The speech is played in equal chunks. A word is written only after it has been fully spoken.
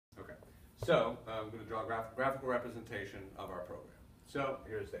So I'm going to draw a graphical representation of our program. So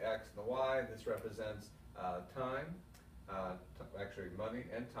here's the X and the Y. This represents time, actually money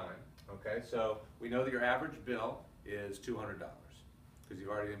and time. Okay, so we know that your average bill is $200 because you've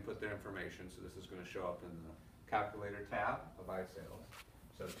already input their information. So this is going to show up in the calculator tab of iSales.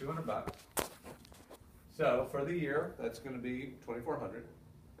 So 200 bucks. So for the year, that's going to be 2,400.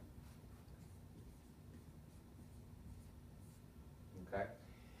 Okay.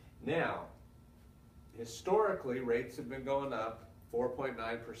 Now, historically, rates have been going up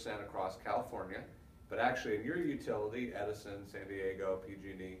 4.9% across California, but actually in your utility, Edison, San Diego,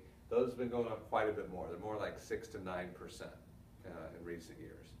 PG&E, those have been going up quite a bit more. They're more like 6 to 9% in recent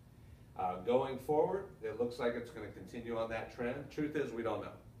years. Going forward, it looks like it's going to continue on that trend. Truth is, we don't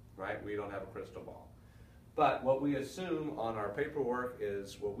know, right? We don't have a crystal ball. But what we assume on our paperwork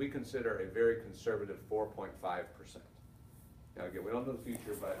is what we consider a very conservative 4.5%. Now again, we don't know the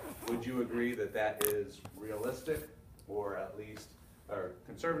future, but would you agree that that is realistic, or at least, or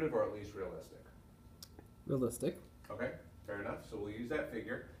conservative, or at least realistic? Realistic. Okay, fair enough. So we'll use that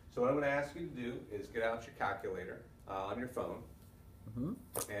figure. So what I'm going to ask you to do is get out your calculator on your phone,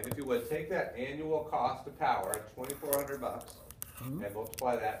 and if you would, take that annual cost of power at 2,400 bucks, and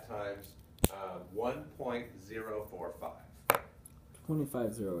multiply that times 1.045.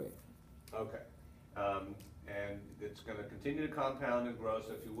 2508. Okay. And it's going to continue to compound and grow,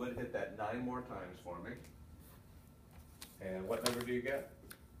 so if you would hit that 9 more times for me. And what number do you get?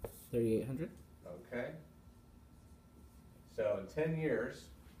 3,800. Okay. So in 10 years,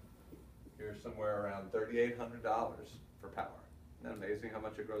 you're somewhere around $3,800 for power. Isn't that amazing how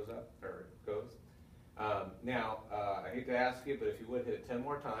much it grows up, or goes? Now, I hate to ask you, but if you would hit it 10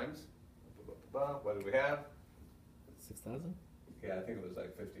 more times, what do we have? 6,000? Yeah, I think it was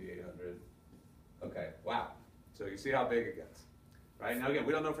like 5,800. Okay, wow. So you see how big it gets, right? Now again,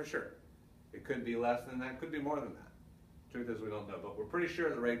 we don't know for sure. It could be less than that, could be more than that. Truth is, we don't know, but we're pretty sure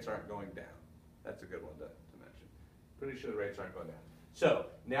the rates aren't going down. That's a good one to mention. Pretty sure the rates aren't going down. So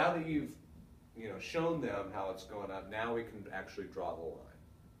now that you've shown them how it's going up, now we can actually draw the line.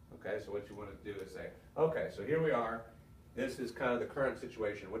 Okay, so what you want to do is say, okay, so here we are. This is kind of the current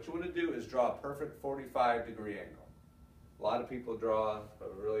situation. What you want to do is draw a perfect 45-degree angle. A lot of people draw a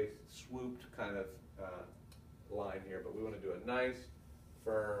really swooped kind of line here, but we want to do a nice,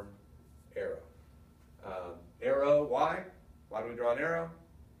 firm arrow. Arrow, why? Why do we draw an arrow?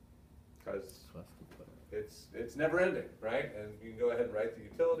 Because it's never ending, right? And you can go ahead and write the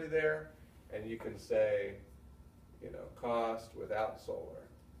utility there, and you can say, cost without solar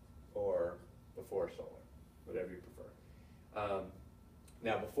or before solar, whatever you prefer.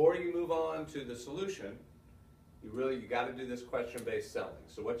 Now, before you move on to the solution, you got to do this question-based selling.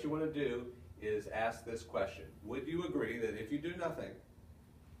 So what you want to do is ask this question. Would you agree that if you do nothing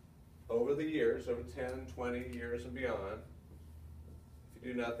over the years, over 10, 20 years and beyond, if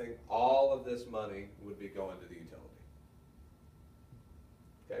you do nothing, all of this money would be going to the utility?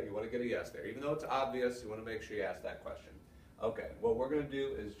 Okay, you want to get a yes there. Even though it's obvious, you want to make sure you ask that question. Okay, what we're going to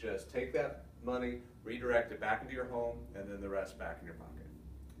do is just take that money, redirect it back into your home, and then the rest back in your pocket.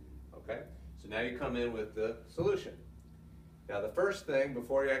 Okay? So now you come in with the solution. Now the first thing,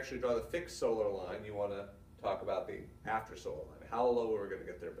 before you actually draw the fixed solar line, you want to talk about the after solar line. How low are we going to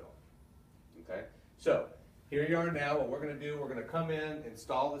get their bill? Okay? So here you are now. What we're going to do, we're going to come in,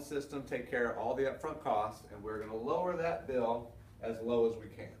 install the system, take care of all the upfront costs, and we're going to lower that bill as low as we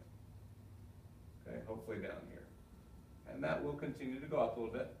can. Okay? Hopefully down here. And that will continue to go up a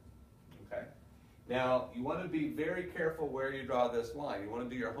little bit. Okay? Now, you want to be very careful where you draw this line. You want to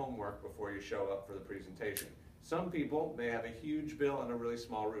do your homework before you show up for the presentation. Some people may have a huge bill and a really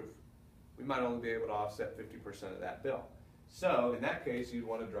small roof. We might only be able to offset 50% of that bill. So, in that case, you'd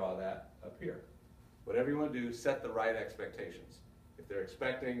want to draw that up here. Whatever you want to do, set the right expectations. If they're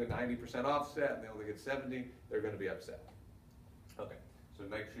expecting a 90% offset and they only get 70, they're going to be upset. Okay, so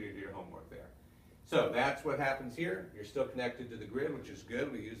make sure you do your homework there. So, that's what happens here. You're still connected to the grid, which is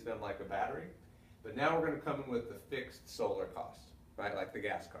good. We use them like a battery. But now we're going to come in with the fixed solar cost, right, like the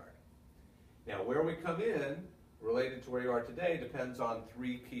gas card. Now, where we come in, related to where you are today, depends on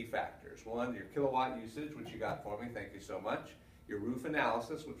 3 key factors. One, your kilowatt usage, which you got for me, thank you so much. Your roof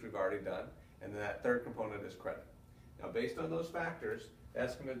analysis, which we've already done. And then that third component is credit. Now, based on those factors,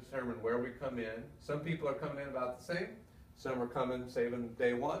 that's going to determine where we come in. Some people are coming in about the same. Some are coming, saving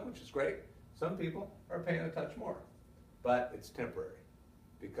day one, which is great. Some people are paying a touch more. But it's temporary,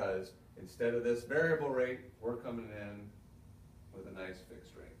 because instead of this variable rate, we're coming in with a nice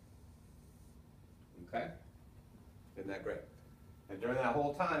fixed rate. Okay? Isn't that great? And during that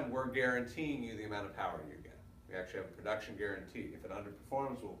whole time, we're guaranteeing you the amount of power you get. We actually have a production guarantee. If it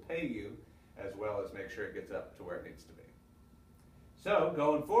underperforms, we'll pay you, as well as make sure it gets up to where it needs to be. So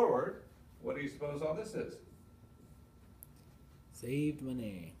going forward, what do you suppose all this is? Saved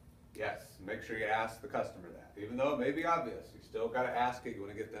money. Yes, make sure you ask the customer that. Even though it may be obvious, you still got to ask it. You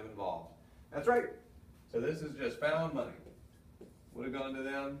want to get them involved. That's right. So this is just found money. Would have gone to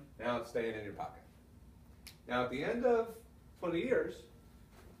them, now it's staying in your pocket. Now at the end of 20 years,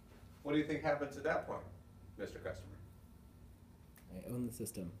 what do you think happens at that point, Mr. Customer? I own the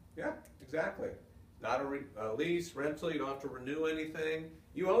system. Yeah, exactly. Not a lease, rental, you don't have to renew anything.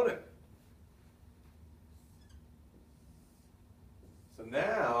 You own it. So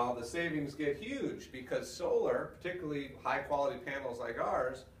now the savings get huge because solar, particularly high quality panels like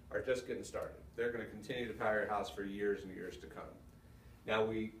ours, are just getting started. They're going to continue to power your house for years and years to come. Now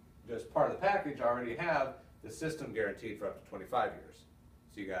we, just part of the package, already have the system guaranteed for up to 25 years.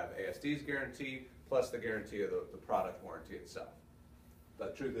 So you have ASD's guarantee plus the guarantee of the product warranty itself.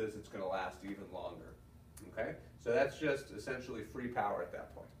 But the truth is it's going to last even longer. Okay? So that's just essentially free power at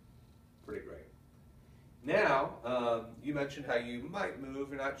that point. Pretty great. Now, you mentioned how you might move,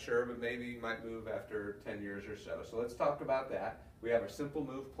 you're not sure, but maybe you might move after 10 years or so. So let's talk about that. We have a simple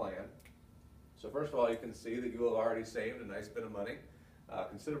move plan. So first of all, you can see that you have already saved a nice bit of money, a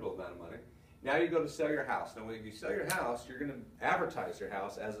considerable amount of money. Now you go to sell your house. Now when you sell your house, you're going to advertise your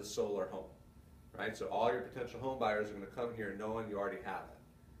house as a solar home, right? So all your potential home buyers are going to come here knowing you already have it.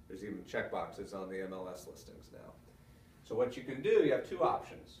 There's even check boxes on the MLS listings now. So what you can do, you have two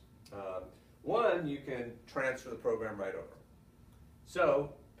options. One, you can transfer the program right over.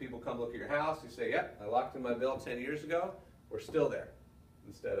 So people come look at your house, you say, yep, I locked in my bill 10 years ago, we're still there,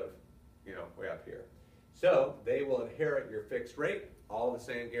 instead of, way up here. So they will inherit your fixed rate, all the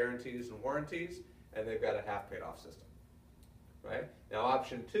same guarantees and warranties, and they've got a half paid off system, right? Now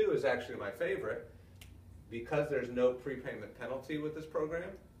option two is actually my favorite. Because there's no prepayment penalty with this program,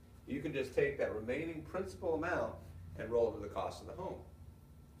 you can just take that remaining principal amount and roll it to the cost of the home.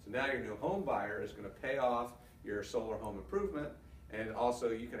 So now your new home buyer is going to pay off your solar home improvement, and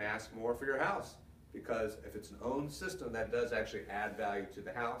also you can ask more for your house, because if it's an owned system, that does actually add value to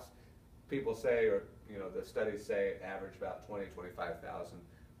the house. People say, or the studies say, average about $20,000 to $25,000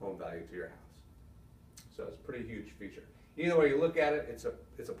 home value to your house. So it's a pretty huge feature. Either way you look at it, it's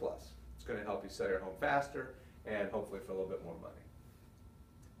a plus. It's going to help you sell your home faster and hopefully for a little bit more money.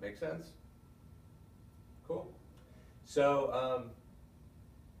 Make sense? Cool. So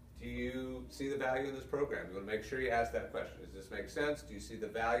do you see the value in this program? You want to make sure you ask that question. Does this make sense? Do you see the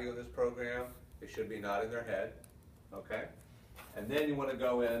value in this program? It should be nodding their head. Okay? And then you want to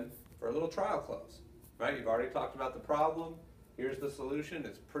go in for a little trial close. Right? You've already talked about the problem. Here's the solution.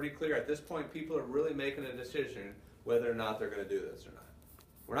 It's pretty clear. At this point, people are really making a decision whether or not they're going to do this or not.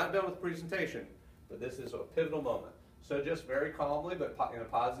 We're not done with the presentation, but this is a pivotal moment. So just very calmly, but in a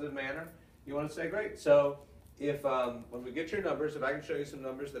positive manner, you want to say, great. So if when we get your numbers, if I can show you some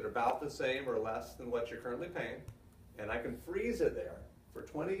numbers that are about the same or less than what you're currently paying, and I can freeze it there for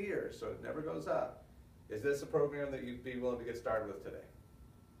 20 years so it never goes up, is this a program that you'd be willing to get started with today?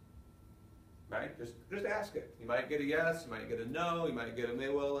 Right? Just ask it. You might get a yes, you might get a no, you might get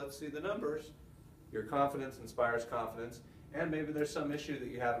a well, let's see the numbers. Your confidence inspires confidence, and maybe there's some issue that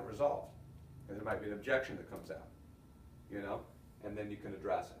you haven't resolved, and there might be an objection that comes out, and then you can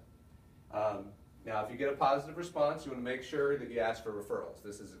address it. Now, if you get a positive response, you want to make sure that you ask for referrals.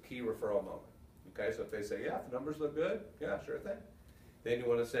 This is a key referral moment. Okay, so if they say, yeah, the numbers look good, yeah, sure thing. Then you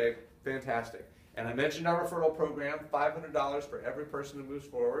want to say, fantastic. And I mentioned our referral program, $500 for every person who moves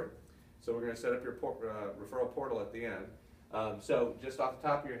forward. So we're going to set up your referral portal at the end. So just off the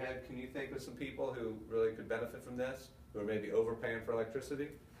top of your head, can you think of some people who really could benefit from this, who are maybe overpaying for electricity?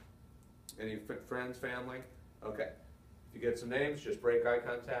 Any friends, family? Okay. If you get some names, just break eye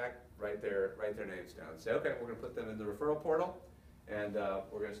contact, write their names down. Say, okay, we're going to put them in the referral portal, and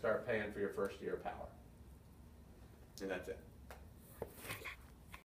we're going to start paying for your first year of power. And that's it.